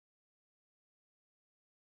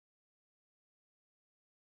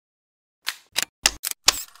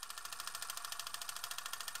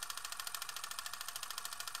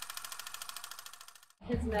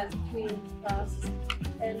kids met between us,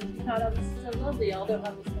 and we thought, oh, this is so lovely, all they'll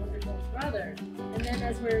have this wonderful brother. And then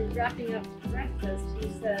as we're wrapping up breakfast,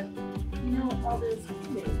 he said, you know, all this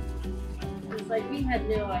coming. It's like we had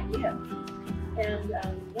no idea. And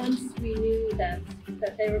once we knew that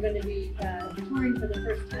they were going to be touring for the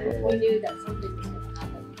first time, we knew that something was going to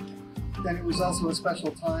happen. Then it was also a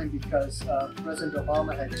special time because President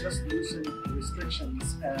Obama had just loosened the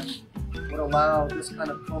restrictions and would allow this kind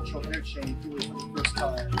of cultural interchange really for the first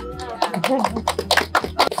time.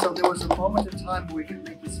 So there was a moment in time where we could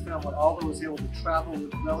make this film when Aldo was able to travel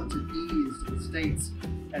with relative ease to the States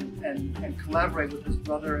and collaborate with his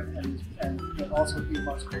brother and also the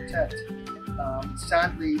Marcia Quartet.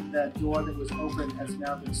 Sadly, that door that was open has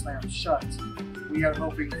now been slammed shut. We are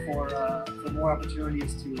hoping for more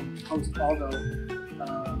opportunities to host Aldo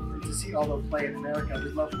and to see Aldo play in America.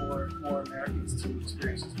 We'd love more Americans to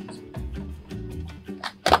experience this music.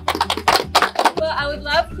 Well, I would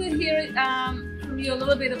love to hear from you a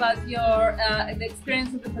little bit about your the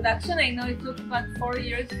experience of the production. I know it took about 4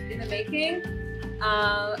 years in the making.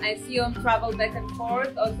 I see you on travel back and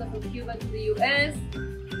forth, also from Cuba to the US.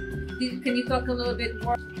 Can you talk a little bit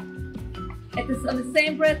more? On the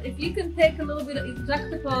same breath, if you can take a little bit,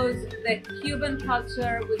 juxtapose the Cuban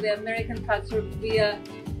culture with the American culture via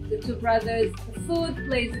the two brothers. The food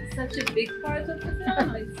plays such a big part of the film. I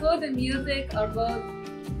mean, food and music are both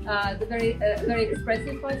the very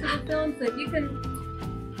expressive parts of the film. So if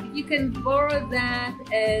you can borrow that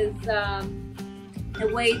as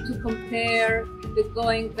a way to compare the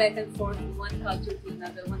going back and forth from one culture to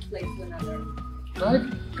another, one place to another.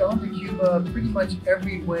 I've gone to Cuba pretty much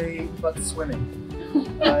every way but swimming.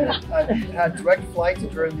 I've had direct flights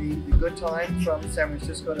during the good time from San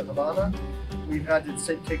Francisco to Havana. We've had to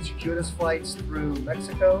take circuitous flights through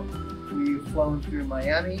Mexico. We've flown through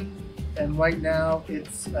Miami. And right now,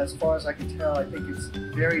 it's, as far as I can tell, I think it's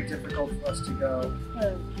very difficult for us to go.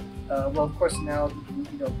 Well, of course, now,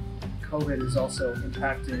 you know, COVID is also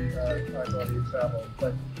impacting our ability to travel.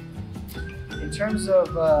 But in terms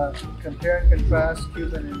of compare and contrast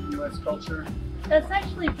Cuban and U.S. culture, that's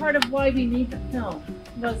actually part of why we made the film,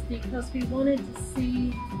 was because we wanted to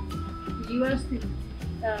see the U.S.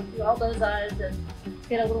 through all those eyes and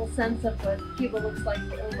get a little sense of what Cuba looks like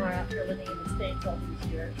for Omar after living in the States all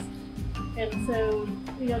these years. And so,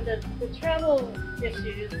 you know, the travel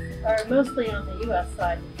issues are mostly on the U.S.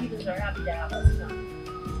 side. The Cubans are happy to have us come.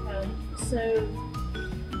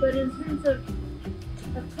 But in terms of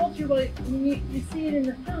culture, well, you see it in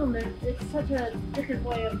the film. It's such a different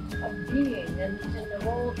way of being, and the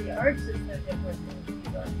role of the arts is so different in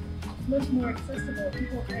Cuba. It's much more accessible.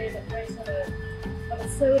 People pay the price of a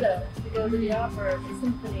soda to go to the opera or the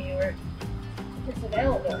symphony, or it's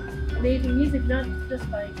available. Amazing music, not just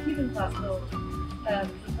by Cuban classical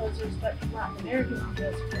composers, but Latin American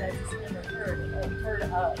composers that I just never heard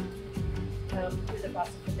of. Through the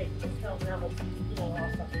process of making this film, that was, you know,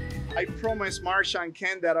 awesome. I promised Marcia and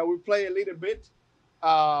Ken that I would play a little bit,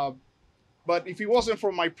 but if it wasn't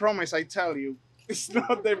for my promise, I tell you, it's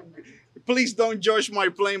not the. Please don't judge my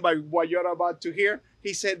playing by what you're about to hear.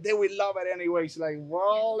 He said they will love it anyway. It's like,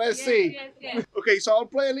 well, let's see. Yes. Okay, so I'll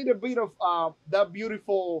play a little bit of that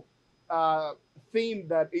beautiful theme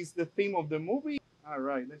that is the theme of the movie. All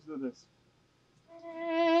right, let's do this.